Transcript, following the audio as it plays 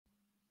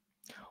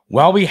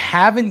Well, we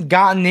haven't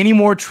gotten any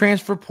more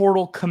transfer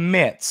portal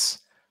commits.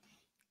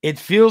 It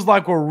feels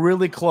like we're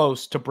really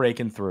close to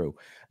breaking through.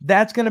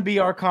 That's going to be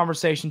our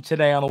conversation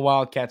today on the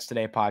Wildcats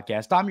Today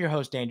podcast. I'm your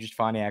host, Andrew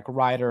Stefaniak,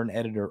 writer and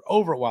editor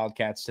over at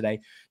Wildcats Today,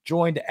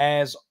 joined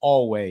as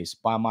always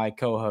by my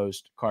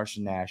co-host,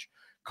 Carson Nash.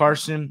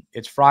 Carson,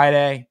 it's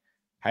Friday.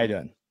 How you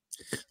doing?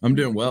 I'm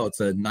doing well. It's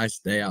a nice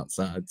day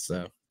outside,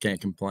 so can't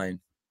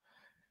complain.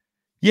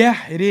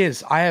 Yeah, it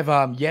is. I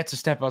have yet to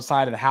step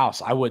outside of the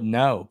house. I wouldn't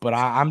know, but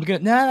I'm going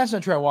to – no, that's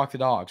not true. I walk the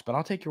dogs, but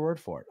I'll take your word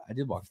for it. I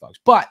did walk the dogs.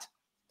 But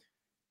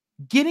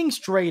getting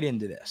straight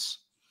into this,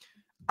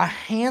 a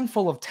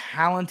handful of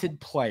talented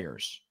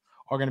players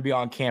are going to be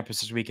on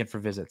campus this weekend for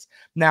visits.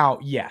 Now,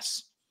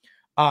 yes,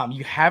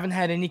 you haven't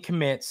had any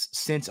commits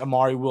since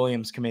Amari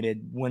Williams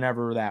committed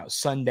whenever that was,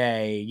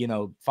 Sunday,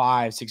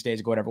 5-6 days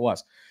ago, whatever it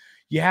was.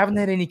 You haven't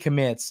had any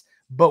commits,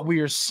 but we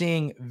are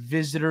seeing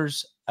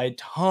visitors, a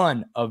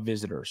ton of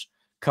visitors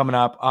coming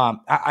up.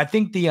 I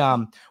think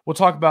we'll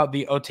talk about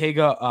the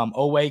Otega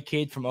Oweh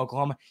kid from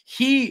Oklahoma.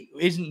 He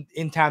isn't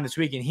in town this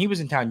weekend. He was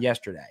in town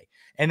yesterday.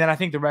 And then I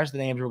think the rest of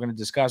the names we're going to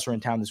discuss are in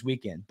town this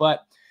weekend.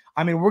 But,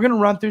 I mean, we're going to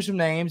run through some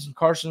names, and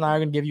Carson and I are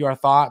going to give you our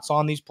thoughts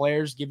on these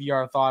players, give you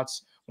our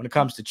thoughts when it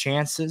comes to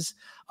chances.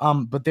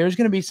 But there's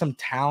going to be some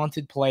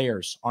talented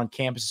players on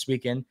campus this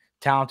weekend,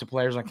 talented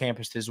players on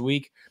campus this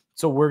week.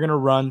 So we're going to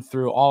run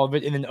through all of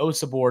it. And then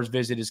Osabor's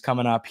visit is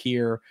coming up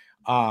here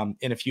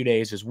in a few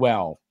days as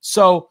well.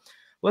 So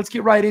let's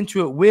get right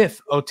into it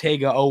with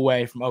Otega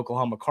Oweh from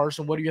Oklahoma.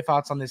 Carson, what are your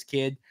thoughts on this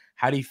kid?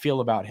 How do you feel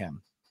about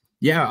him?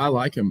 Yeah, I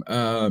like him.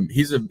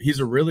 He's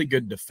a really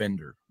good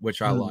defender,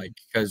 which I like,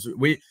 because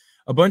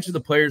a bunch of the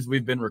players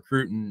we've been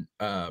recruiting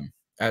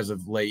as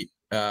of late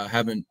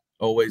haven't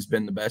always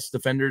been the best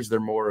defenders. They're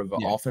more of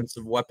an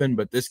offensive weapon,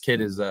 but this kid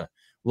is a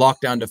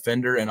lockdown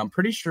defender, and I'm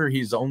pretty sure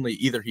he's only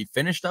either he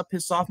finished up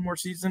his sophomore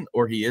season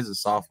or he is a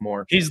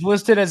sophomore. He's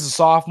listed as a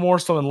sophomore,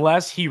 so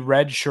unless he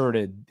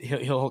redshirted,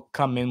 he'll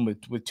come in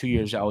with 2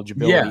 years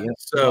eligibility. Yeah,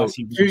 so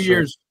 2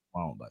 years.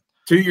 Well, but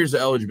 2 years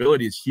of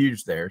eligibility is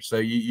huge there, so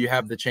you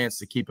have the chance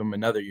to keep him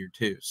another year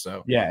too.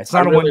 So yeah, it's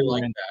not a really winning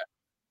like win.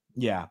 that.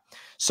 Yeah.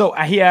 So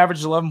he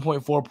averaged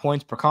 11.4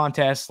 points per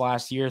contest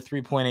last year,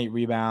 3.8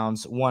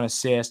 rebounds, 1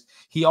 assist.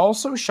 He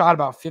also shot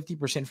about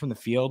 50% from the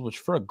field, which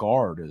for a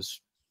guard is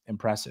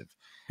impressive.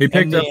 He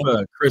picked up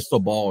a crystal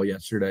ball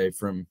yesterday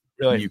from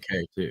Really?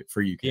 UK too.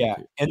 For UK Yeah,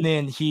 too. and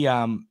then he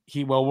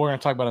well, we're going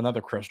to talk about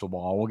another crystal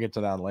ball. We'll get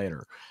to that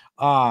later.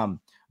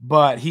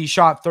 But he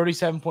shot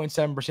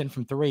 37.7%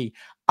 from three.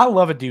 I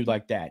love a dude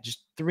like that.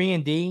 Just 3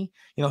 and D.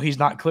 He's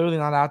clearly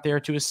not out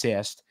there to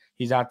assist.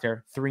 He's out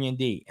there 3 and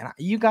D. And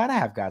you got to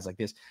have guys like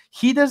this.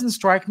 He doesn't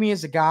strike me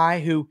as a guy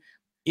who,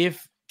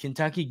 if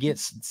Kentucky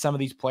gets some of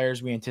these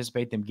players we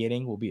anticipate them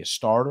getting, will be a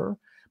starter.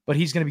 But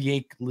he's going to be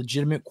a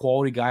legitimate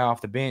quality guy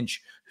off the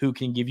bench who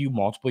can give you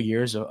multiple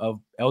years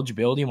of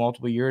eligibility,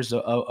 multiple years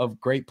of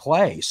great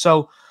play.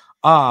 So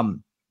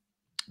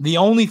the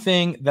only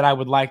thing that I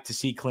would like to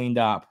see cleaned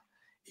up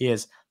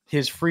is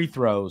his free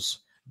throws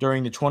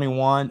during the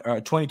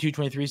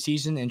 22-23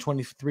 season and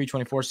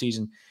 23-24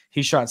 season.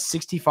 He shot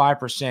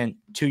 65%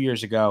 2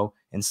 years ago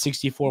and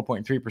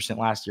 64.3%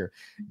 last year.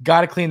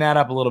 Got to clean that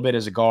up a little bit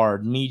as a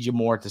guard. Need you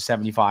more at the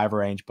 75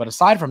 range. But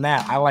aside from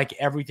that, I like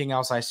everything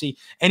else I see.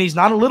 And he's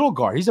not a little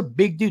guard. He's a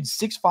big dude,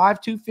 6'5",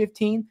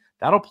 215.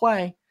 That'll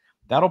play.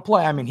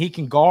 I mean, he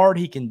can guard.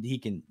 He can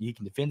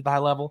defend at the high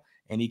level,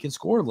 and he can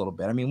score a little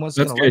bit. I mean, that's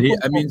good.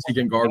 That means he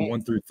can guard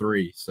 1 through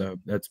 3. So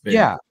that's big.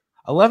 Yeah.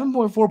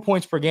 11.4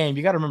 points per game.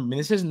 You got to remember,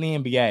 this isn't the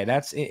NBA.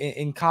 That's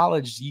in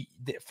college.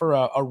 For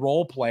a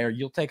role player,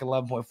 you'll take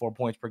 11.4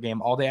 points per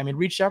game all day. I mean,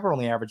 Reed Shepherd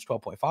only averaged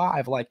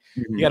 12.5. Like,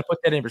 you got to put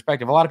that in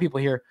perspective. A lot of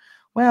people hear,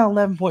 well,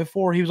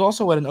 11.4. He was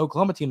also at an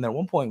Oklahoma team that at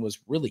one point was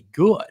really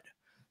good.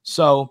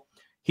 So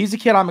he's a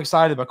kid I'm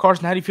excited about.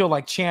 Carson, how do you feel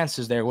like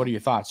chances there? What are your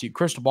thoughts?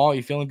 Crystal ball,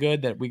 you feeling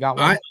good that we got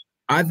one?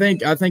 I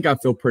think I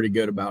feel pretty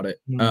good about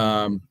it,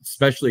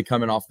 especially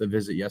coming off the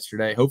visit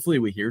yesterday. Hopefully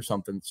we hear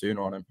something soon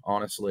on him,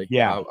 honestly.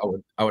 Yeah.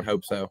 I would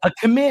hope so. A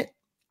commit,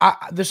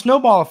 the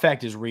snowball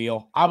effect is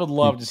real. I would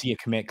love to see a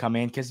commit come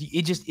in because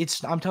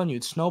I'm telling you,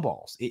 it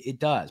snowballs. It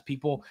does.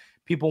 People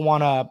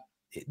want to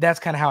 – that's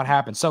kind of how it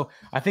happens. So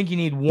I think you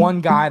need one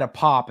guy to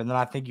pop, and then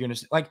I think you're going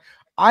to – like,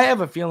 I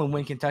have a feeling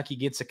when Kentucky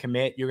gets a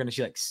commit, you're going to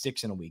see like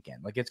 6 in a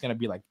weekend. Like, it's going to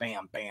be like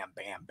bam, bam,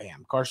 bam,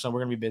 bam. Carson,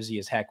 we're going to be busy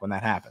as heck when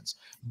that happens.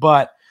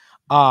 But –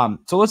 so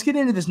let's get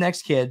into this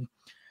next kid,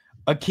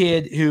 a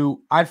kid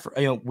who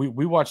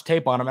we watched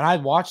tape on him, and I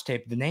watched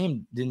tape. The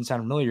name didn't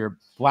sound familiar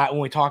when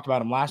we talked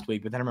about him last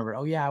week, but then I remember,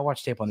 oh yeah, I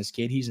watched tape on this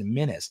kid. He's a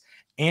menace.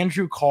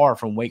 Andrew Carr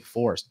from Wake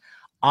Forest.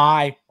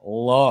 I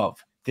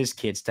love this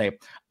kid's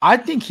tape. I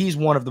think he's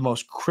one of the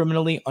most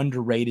criminally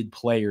underrated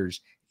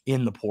players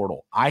in the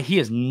portal. He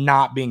is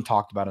not being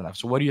talked about enough.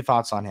 So what are your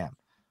thoughts on him?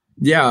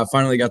 Yeah, I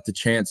finally got the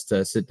chance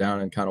to sit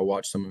down and kind of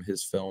watch some of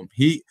his film.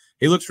 He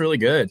looks really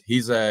good.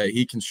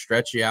 He can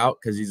stretch you out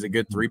because he's a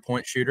good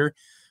 3-point shooter.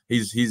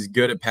 He's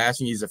good at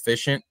passing. He's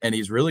efficient, and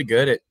he's really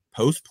good at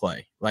post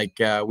play. Like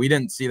we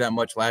didn't see that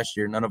much last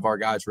year. None of our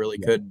guys really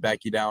could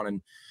back you down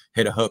and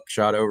hit a hook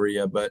shot over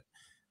you. But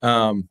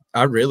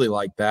I really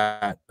like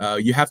that.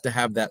 You have to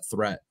have that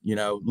threat.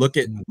 Look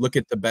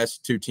at the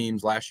best two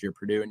teams last year,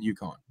 Purdue and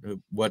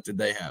UConn. What did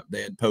they have?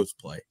 They had post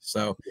play.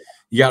 So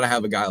you got to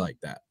have a guy like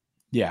that.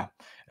 Yeah.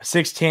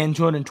 6'10",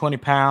 220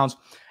 pounds,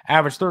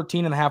 averaged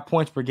 13.5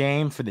 points per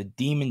game for the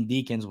Demon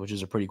Deacons, which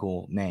is a pretty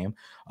cool name.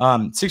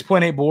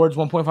 6.8 boards,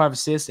 1.5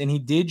 assists, and he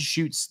did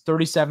shoot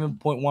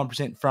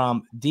 37.1%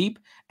 from deep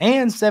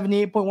and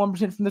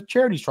 78.1% from the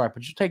charity stripe.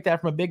 But you take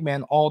that from a big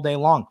man all day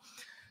long.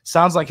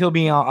 Sounds like he'll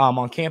be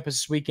on campus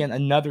this weekend.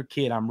 Another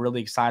kid I'm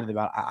really excited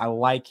about. I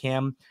like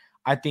him.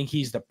 I think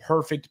he's the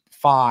perfect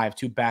 5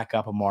 to back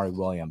up Amari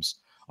Williams.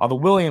 Although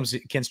Williams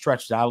can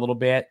stretch it out a little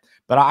bit.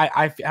 But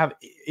I have,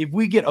 if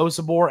we get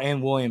Osabor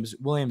and Williams is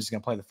going to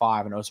play the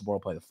 5 and Osabor will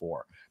play the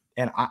 4.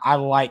 And I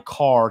like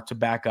Carr to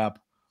back up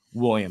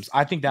Williams.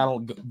 I think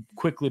that'll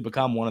quickly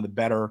become one of the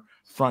better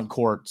front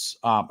courts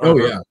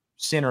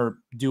center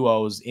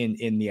duos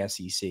in the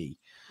SEC.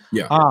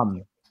 Yeah.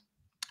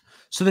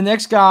 So the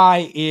next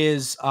guy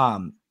is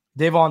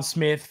Deivon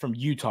Smith from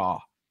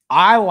Utah.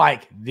 I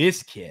like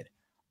this kid.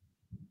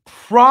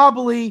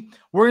 Probably,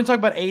 we're going to talk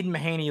about Aidan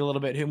Mahaney a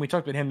little bit, whom we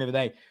talked about him the other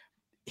day.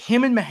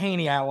 Him and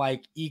Mahaney I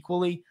like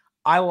equally.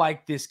 I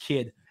like this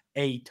kid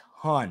a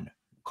ton.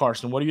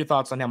 Carson, what are your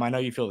thoughts on him? I know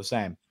you feel the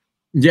same.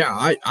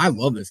 Yeah, I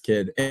love this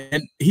kid.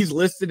 And he's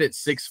listed at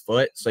 6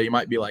 foot, so you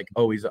might be like,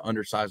 oh, he's an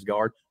undersized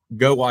guard.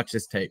 Go watch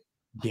this tape.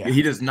 Yeah.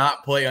 He does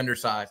not play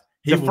undersized.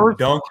 He the first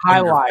dunk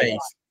highlight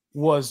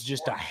was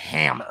just a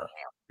hammer.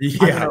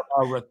 Yeah.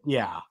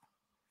 Yeah.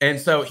 And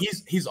so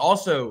he's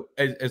also,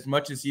 as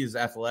much as he is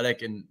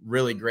athletic and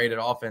really great at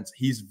offense,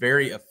 he's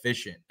very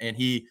efficient. And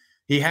he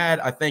had,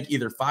 I think,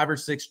 either 5 or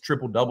 6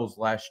 triple doubles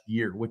last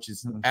year, which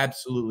is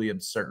absolutely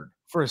absurd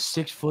for a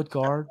 6-foot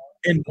guard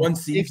in one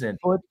season.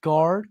 6-foot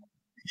guard.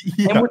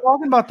 Yeah. And we're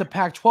talking about the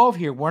Pac-12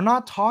 here. We're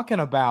not talking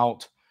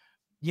about,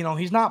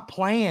 he's not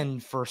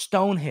playing for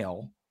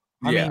Stonehill.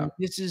 I mean,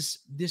 this is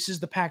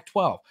the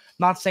Pac-12.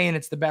 Not saying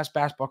it's the best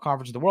basketball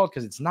conference in the world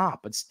because it's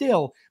not, but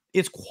still,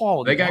 it's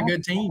quality. They got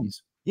good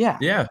teams. Yeah.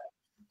 Yeah.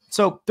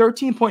 So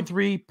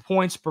 13.3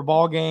 points per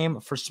ball game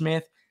for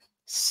Smith,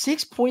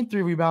 6.3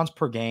 rebounds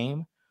per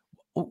game.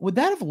 Would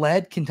that have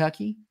led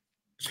Kentucky?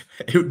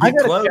 It would be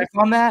close. Check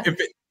on that.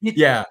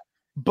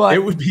 But it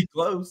would be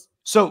close.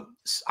 So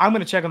I'm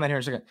going to check on that here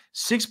in a second.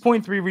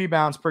 6.3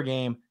 rebounds per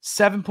game,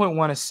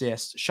 7.1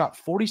 assists, shot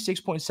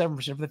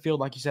 46.7% from the field,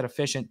 like you said,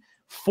 efficient,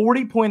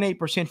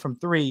 40.8% from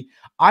 3.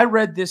 I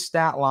read this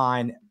stat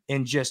line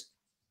and just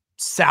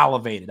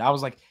salivated. I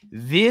was like,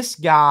 this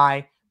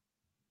guy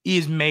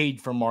is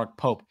made for Mark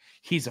Pope.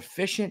 He's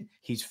efficient.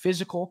 He's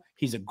physical.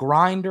 He's a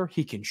grinder.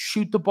 He can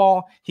shoot the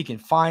ball. He can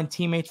find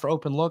teammates for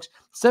open looks.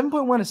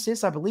 7.1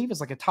 assists, I believe,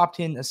 is like a top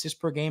 10 assists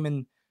per game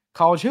in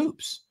college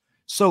hoops.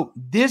 So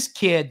this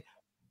kid,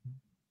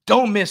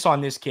 don't miss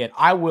on this kid.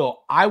 I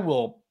will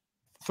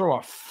throw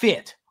a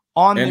fit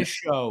on this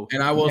show.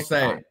 And I will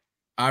say,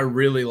 I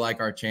really like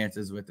our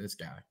chances with this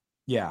guy.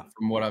 Yeah.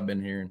 From what I've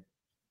been hearing.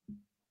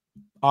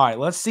 All right,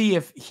 let's see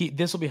if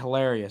this will be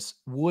hilarious.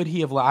 Would he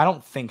have? I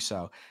don't think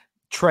so.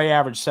 Trey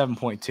averaged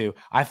 7.2.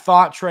 I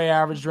thought Trey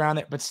averaged around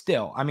it, but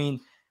still, I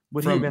mean,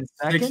 would he have been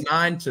second?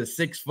 6'9" to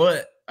 6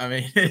 foot. I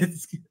mean,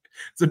 it's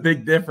a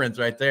big difference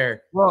right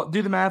there. Well,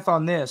 do the math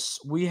on this.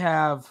 We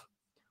had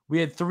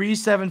 3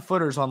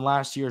 7-footers on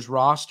last year's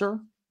roster,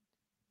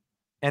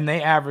 and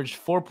they averaged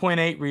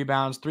 4.8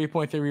 rebounds,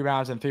 3.3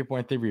 rebounds, and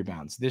 3.3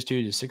 rebounds. This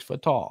dude is 6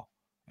 foot tall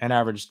and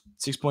averaged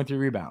 6.3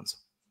 rebounds.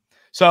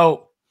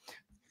 So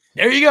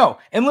there you go.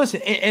 And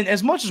listen, and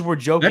as much as we're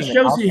joking, that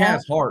shows he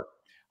has heart.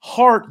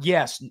 Heart,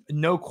 yes,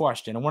 no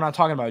question. And we're not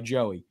talking about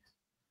Joey.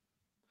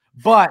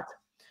 But,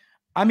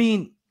 I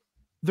mean,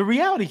 the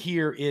reality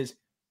here is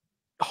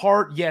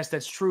heart, yes,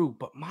 that's true.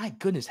 But my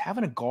goodness,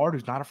 having a guard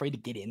who's not afraid to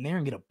get in there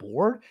and get a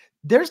board,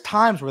 there's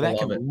times where that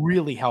can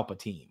really help a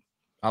team.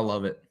 I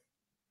love it.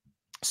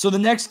 So the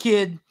next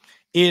kid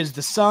is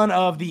the son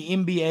of the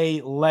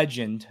NBA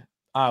legend.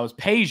 It was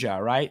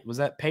Peja, right? Was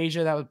that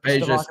Peja? That was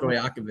Peja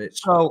Stojakovic.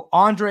 So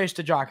Andrej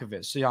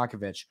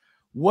Stojakovic.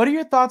 What are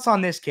your thoughts on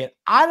this kid?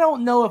 I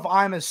don't know if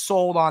I'm as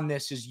sold on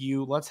this as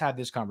you. Let's have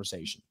this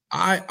conversation.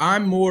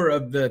 I'm more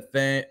of the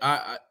thing.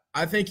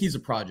 I think he's a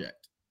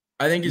project.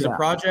 I think he's a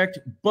project,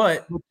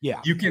 but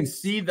you can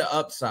see the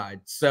upside.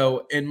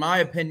 So in my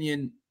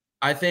opinion,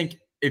 I think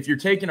if you're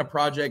taking a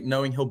project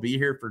knowing he'll be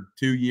here for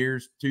 2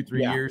 years, 3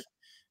 years,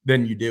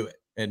 then you do it,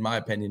 in my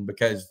opinion,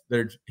 because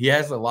he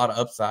has a lot of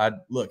upside.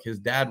 Look, his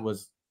dad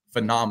was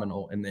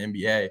phenomenal in the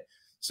NBA.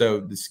 So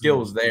the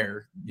skills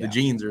there, the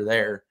genes are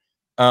there.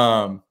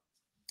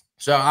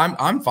 So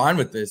I'm fine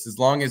with this as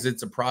long as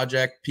it's a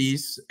project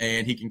piece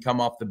and he can come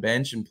off the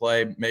bench and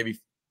play maybe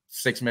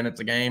 6 minutes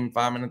a game,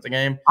 5 minutes a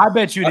game. I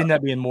bet you'd end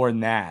up being more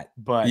than that,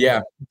 but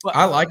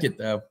I like it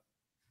though.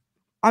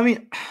 I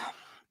mean,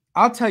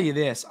 I'll tell you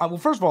this. Well,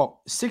 first of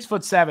all,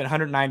 6'7",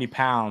 190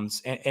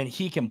 pounds, and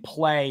he can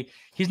play.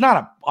 He's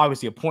not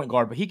obviously a point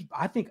guard, but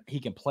I think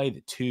he can play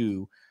the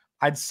 2.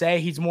 I'd say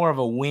he's more of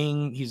a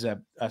wing. He's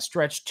a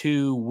stretch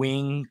 2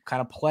 wing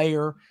kind of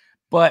player,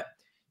 but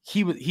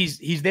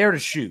he's there to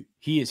shoot.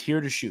 He is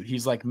here to shoot.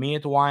 He's like me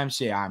at the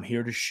YMCA. I'm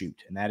here to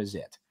shoot, and that is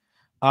it.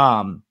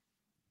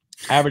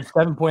 Averaged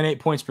 7.8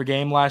 points per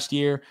game last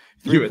year,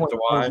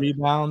 3.4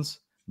 rebounds.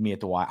 Me at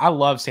the Y. I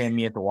love saying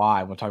me at the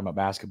Y when talking about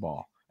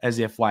basketball, as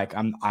if like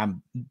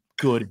I'm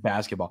good at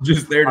basketball.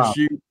 Just there to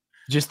shoot.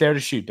 Just there to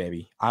shoot,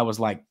 baby. I was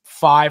like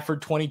 5 for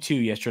 22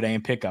 yesterday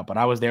in pickup, but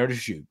I was there to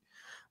shoot.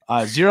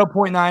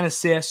 0.9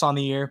 assists on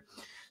the year.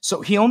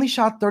 So he only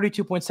shot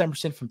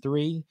 32.7% from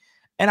 3.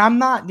 And I'm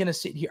not going to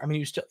sit here. I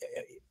mean,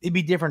 it'd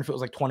be different if it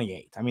was like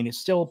 28. I mean, it's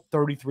still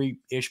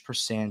 33-ish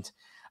percent.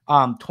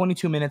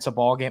 22 minutes a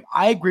ball game.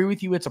 I agree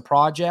with you. It's a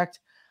project.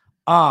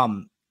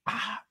 I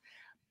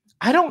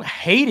don't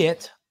hate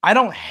it.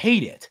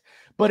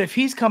 But if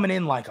he's coming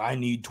in like, I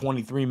need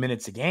 23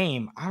 minutes a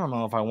game, I don't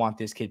know if I want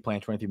this kid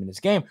playing 23 minutes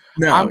a game.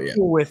 I'm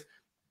cool with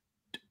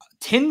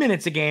 10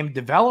 minutes a game,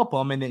 develop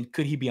him, and then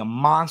could he be a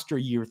monster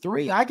year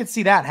 3? I could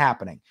see that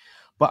happening.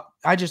 But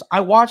I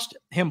watched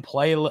him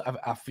play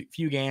a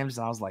few games,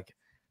 and I was like,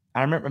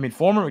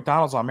 former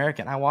McDonald's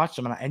All-American. I watched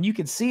him, and you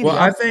could see. Well,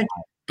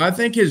 I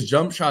think his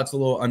jump shot's a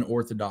little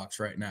unorthodox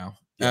right now.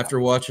 Yeah. After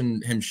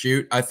watching him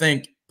shoot, I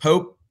think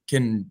Pope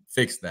can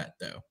fix that,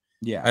 though.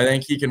 Yeah, I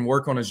think he can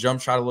work on his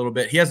jump shot a little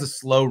bit. He has a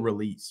slow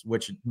release,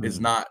 which is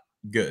not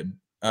good.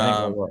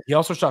 He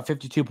also shot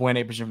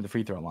 52.8% from the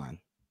free throw line.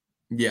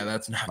 Yeah,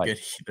 that's not good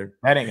either.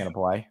 That ain't gonna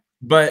play.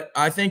 But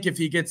I think if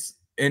he gets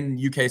in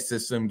UK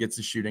system, gets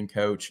a shooting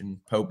coach, and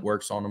Pope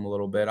works on him a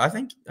little bit, I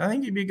think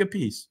he'd be a good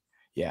piece.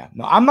 Yeah,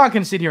 no, I'm not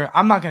gonna sit here.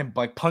 I'm not gonna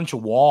like punch a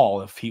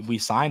wall if we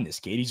sign this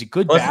kid. He's a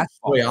good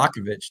basketball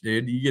Stojakovic,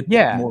 dude. You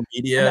get more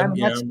media,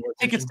 more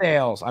ticket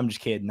sales. I'm just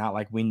kidding. Not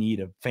like we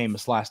need a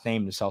famous last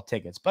name to sell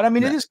tickets, but I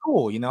mean it is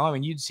cool. You know, I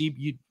mean you'd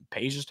Peja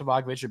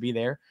Stojakovic would be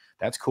there.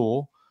 That's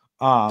cool.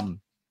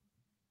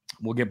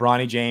 We'll get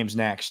Bronny James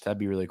next. That'd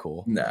be really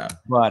cool. No,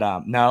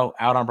 but no,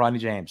 out on Bronny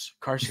James.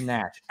 Carson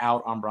Nash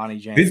out on Bronny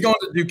James. He's going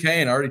to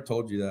Duquesne. I already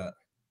told you that.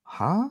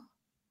 Huh?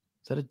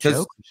 Is that a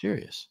joke? I'm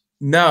serious.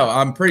 No,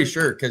 I'm pretty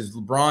sure because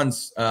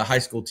LeBron's high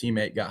school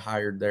teammate got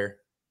hired there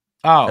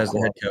as the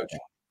head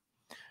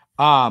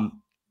coach.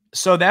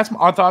 So that's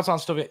our thoughts on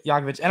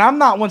Stojakovic. And I'm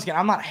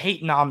not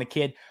hating on the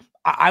kid.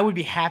 I would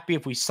be happy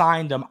if we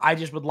signed him. I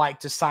just would like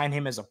to sign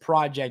him as a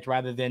project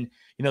rather than,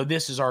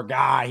 this is our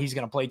guy. He's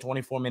going to play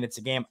 24 minutes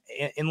a game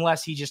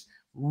unless he just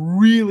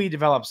really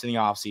develops in the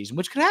offseason,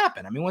 which could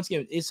happen. I mean, once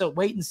again, it's a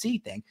wait and see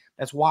thing.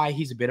 That's why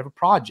he's a bit of a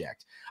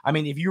project. I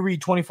mean, if you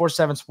read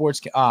 24/7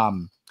 Sports,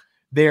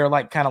 they're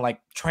kind of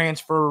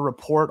transfer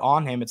report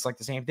on him. It's like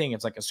the same thing.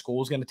 It's like a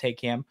school's going to take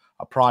him,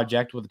 a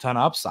project with a ton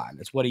of upside.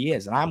 That's what he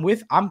is. And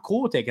I'm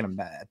cool with taking him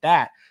at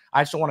that.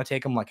 I just don't want to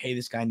take him like, hey,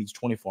 this guy needs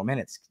 24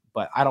 minutes.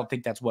 But I don't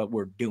think that's what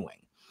we're doing.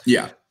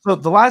 Yeah. So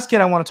the last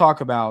kid I want to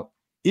talk about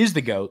is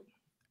the GOAT,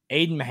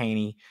 Aidan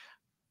Mahaney.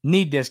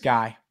 Need this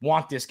guy,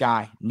 want this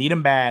guy, need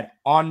him bad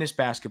on this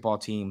basketball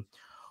team.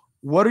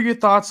 What are your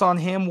thoughts on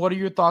him? What are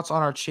your thoughts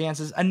on our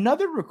chances?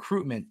 Another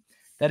recruitment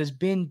that has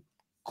been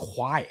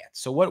quiet.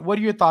 So what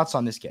are your thoughts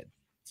on this kid?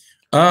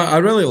 I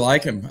really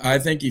like him. I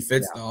think he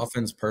fits the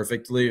offense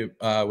perfectly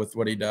with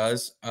what he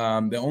does.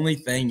 The only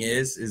thing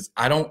is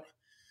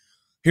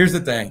here's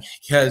the thing,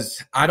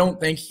 because I don't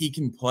think he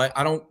can play.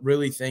 I don't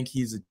really think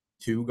he's a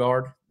 2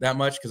 guard that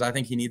much because I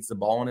think he needs the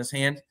ball in his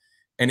hand.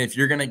 And if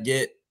you're going to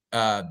get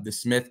the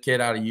Smith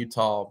kid out of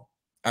Utah,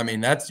 I mean,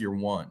 that's your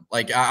one.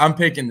 I'm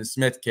picking the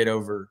Smith kid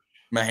over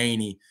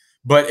Mahaney.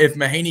 But if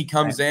Mahaney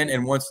comes in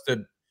and wants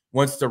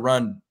to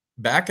run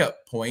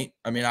backup point,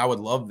 I mean, I would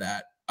love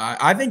that.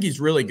 I think he's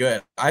really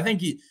good. I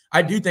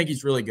do think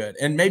he's really good.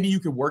 And maybe you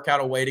could work out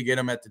a way to get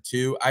him at the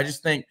 2. I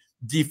just think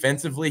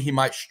defensively he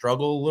might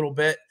struggle a little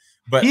bit.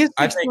 But he is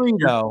 6'3",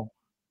 though.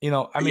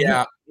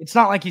 It's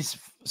not like he's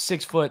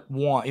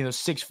 6'1",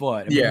 6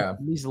 foot. I mean,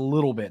 he's a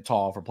little bit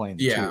tall for playing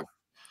the 2.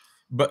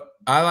 But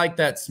I like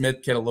that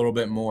Smith kid a little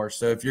bit more.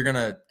 So if you're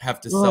gonna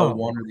have to sell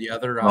one or the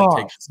other, I'll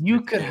take.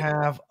 You could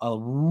have a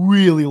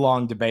really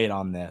long debate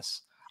on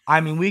this. I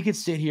mean, we could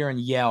sit here and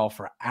yell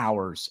for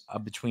hours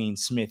between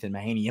Smith and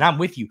Mahaney, and I'm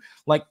with you.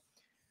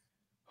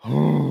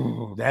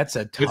 That's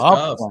a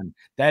tough one.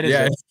 That is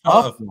a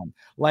tough one.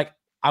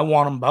 I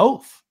want them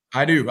both.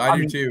 I do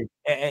too.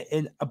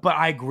 But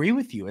I agree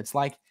with you. It's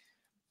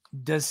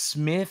does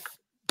Smith?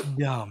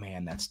 Oh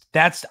man,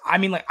 that's. I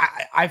mean,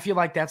 I feel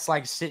like that's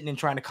like sitting and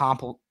trying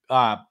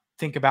to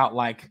think about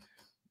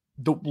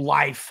the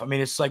life. I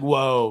mean, it's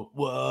whoa,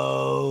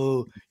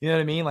 you know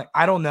what I mean?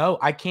 I don't know.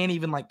 I can't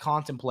even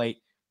contemplate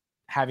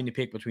having to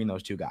pick between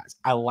those 2 guys.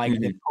 I like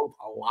them both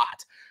a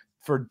lot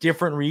for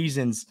different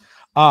reasons.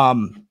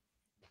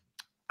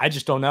 I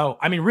just don't know.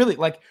 I mean, really,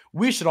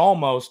 we should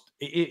almost,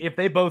 if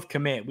they both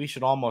commit, we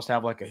should almost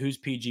have a who's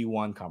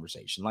PG1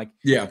 conversation.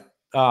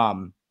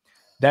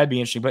 That'd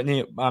be interesting. But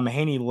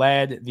Mahaney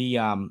led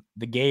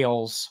the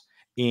Gales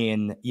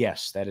in,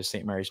 yes, that is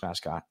St. Mary's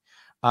mascot,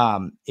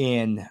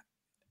 in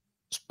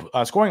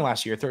scoring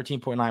last year,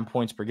 13.9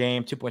 points per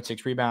game,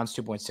 2.6 rebounds,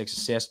 2.6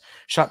 assists,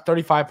 shot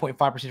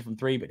 35.5% from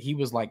three, but he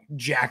was like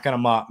jacking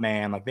them up,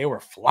 man. Like they were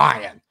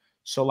flying.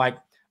 So like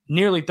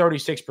nearly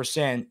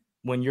 36%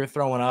 when you're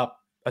throwing up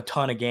a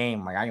ton of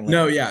game. Like I can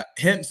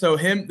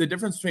the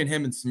difference between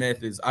him and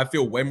Smith is I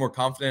feel way more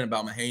confident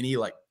about Mahaney,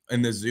 like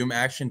in the zoom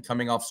action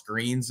coming off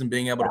screens and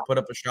being able to put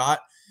up a shot.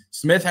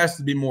 Smith has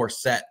to be more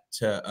set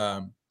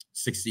to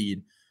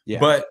succeed. Yeah.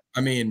 But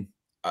I mean,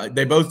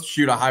 they both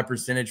shoot a high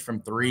percentage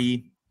from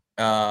three.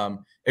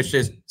 It's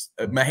just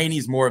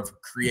Mahaney's more of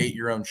create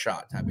your own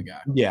shot type of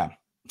guy. Yeah.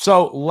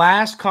 So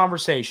last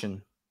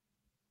conversation.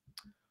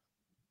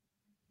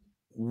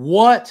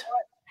 What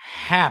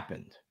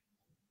happened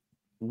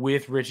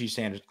with Richie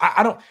Sanders?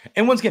 I don't.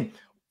 And once again,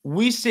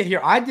 we sit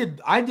here. I did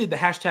the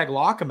hashtag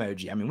lock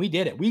emoji. I mean, we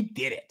did it. We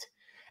did it.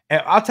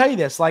 And I'll tell you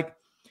this, like,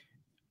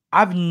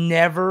 I've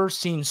never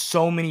seen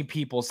so many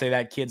people say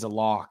that kid's a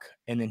lock,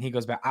 and then he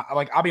goes back.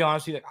 I'll be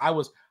honest with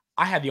you.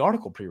 I had the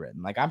article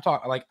pre-written. Like, I'm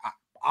talking. Like,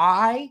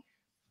 I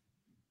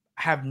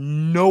have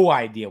no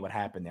idea what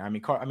happened there. I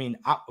mean,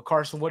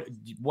 Carson,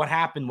 what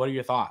happened? What are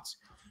your thoughts?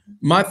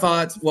 My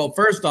thoughts. Well,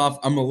 first off,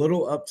 I'm a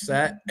little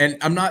upset, and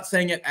I'm not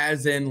saying it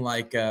as in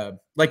like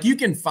you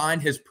can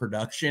find his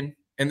production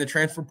in the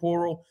transfer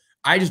portal.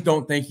 I just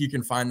don't think you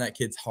can find that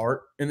kid's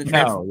heart in the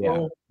transfer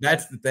portal.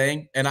 That's the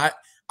thing, and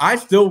I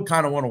still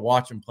kind of want to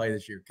watch him play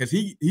this year because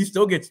he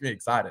still gets me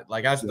excited.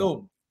 Like I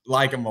still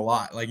like him a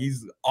lot. Like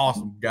he's an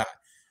awesome guy.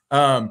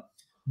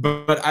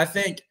 But I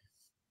think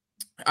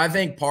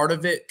part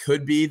of it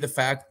could be the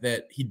fact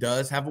that he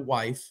does have a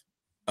wife,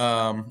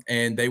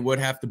 and they would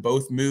have to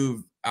both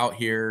move out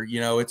here. You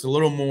know, it's a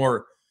little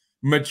more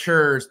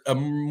mature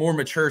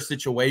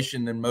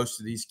situation than most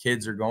of these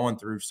kids are going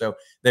through. So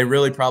they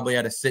really probably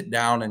had to sit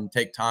down and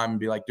take time and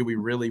be like, do we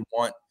really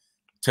want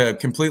to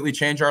completely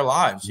change our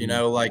lives? You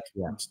know, like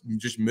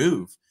just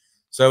move.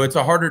 So it's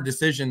a harder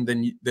decision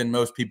than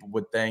most people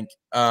would think.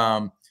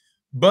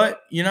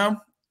 But you know,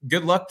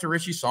 good luck to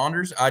Richie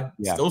Saunders. I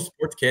still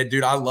support the kid,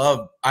 dude. I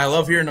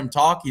love hearing him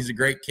talk. He's a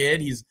great kid.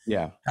 He's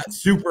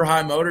super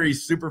high motor.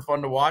 He's super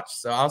fun to watch.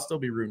 So I'll still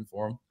be rooting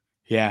for him.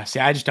 Yeah. See,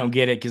 I just don't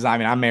get it because I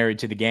mean, I'm married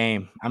to the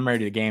game. I'm married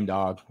to the game,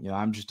 dog. You know,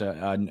 I'm just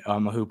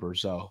I'm a hooper.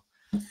 So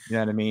you know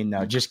what I mean?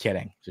 No, just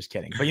kidding.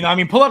 But you know, I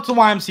mean, pull up to the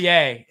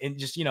YMCA and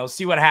just, you know,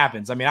 see what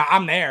happens. I mean,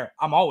 I'm there.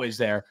 I'm always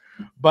there.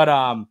 But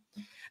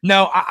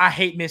no, I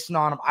hate missing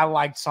on him. I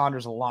liked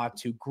Saunders a lot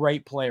too.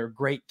 Great player,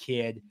 great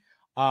kid.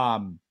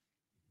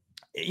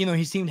 You know,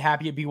 he seemed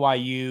happy at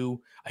BYU.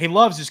 He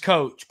loves his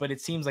coach, but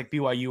it seems like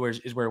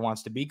BYU is where he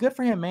wants to be. Good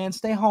for him, man.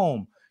 Stay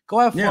home. Go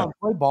have fun.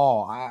 Play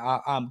ball.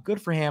 I'm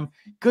good for him.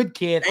 Good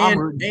kid.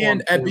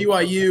 And at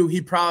BYU,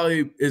 he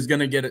probably is going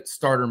to get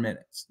starter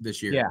minutes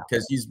this year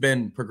because he's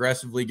been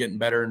progressively getting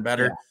better and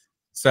better. Yeah.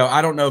 So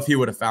I don't know if he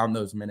would have found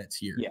those minutes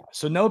here. Yeah.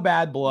 So no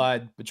bad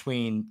blood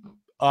between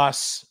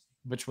us,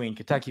 between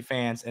Kentucky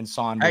fans and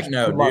Saunders. Heck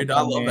no, dude.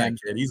 I love that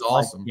kid. He's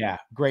awesome. Yeah.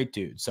 Great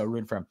dude. So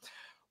rooting for him.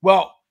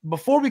 Well,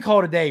 before we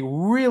call today,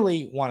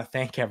 really want to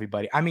thank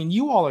everybody. I mean,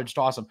 you all are just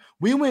awesome.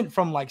 We went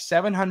from like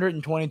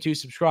 722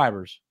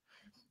 subscribers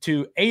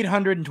to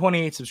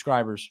 828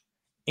 subscribers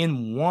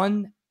in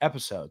one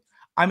episode.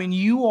 I mean,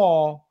 you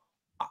all,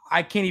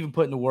 I can't even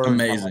put into words.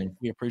 Amazing.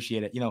 We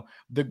appreciate it. You know,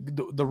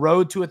 the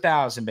road to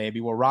 1,000,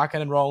 baby. We're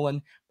rocking and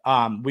rolling.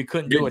 We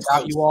couldn't do it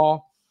without you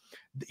all.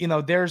 You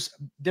know, there's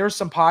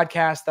some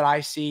podcasts that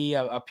I see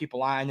of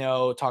people I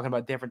know talking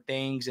about different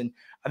things. And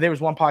there was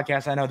one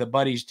podcast I know that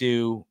buddies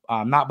do,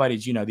 not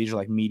buddies, you know, these are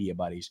like media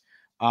buddies.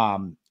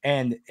 And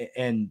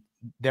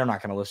they're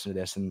not going to listen to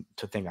this and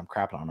to think I'm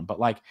crapping on them, but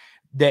like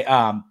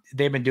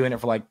they've been doing it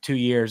for like 2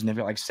 years and they've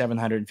got like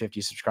 750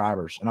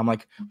 subscribers. And I'm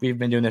like, we've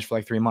been doing this for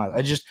like 3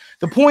 months.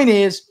 The point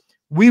is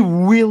we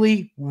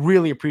really,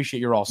 really appreciate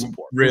your all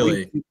support.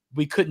 Really.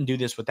 We couldn't do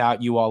this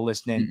without you all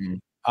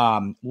listening,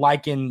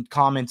 liking,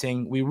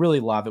 commenting. We really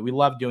love it. We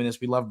love doing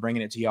this. We love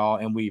bringing it to y'all.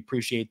 And we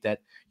appreciate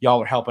that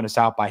y'all are helping us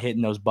out by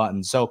hitting those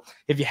buttons. So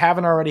if you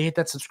haven't already, hit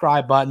that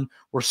subscribe button.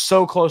 We're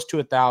so close to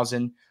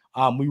 1,000.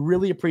 We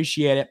really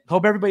appreciate it.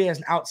 Hope everybody has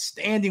an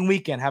outstanding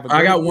weekend. Have a great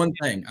I got one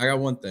thing.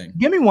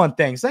 Give me one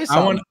thing. Say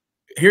something.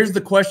 Here's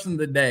the question of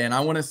the day, and I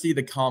want to see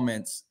the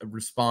comments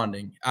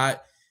responding. I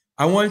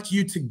want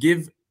you to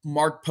give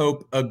Mark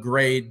Pope a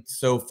grade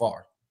so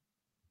far.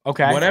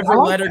 Okay. Whatever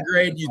letter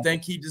grade you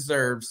think he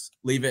deserves,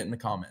 leave it in the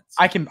comments.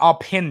 I'll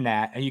pin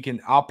that,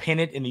 and I'll pin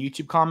it in the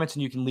YouTube comments,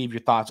 and you can leave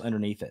your thoughts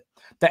underneath it.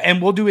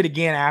 And we'll do it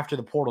again after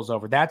the portal's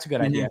over. That's a good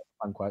idea.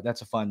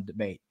 That's a fun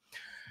debate.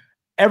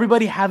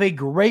 Everybody have a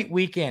great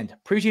weekend.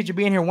 Appreciate you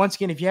being here. Once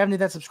again, if you haven't hit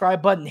that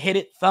subscribe button, hit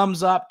it,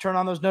 thumbs up, turn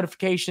on those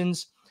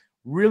notifications.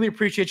 Really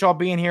appreciate y'all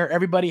being here.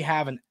 Everybody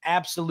have an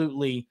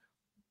absolutely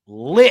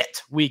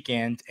lit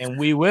weekend, and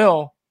we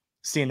will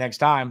see you next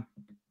time.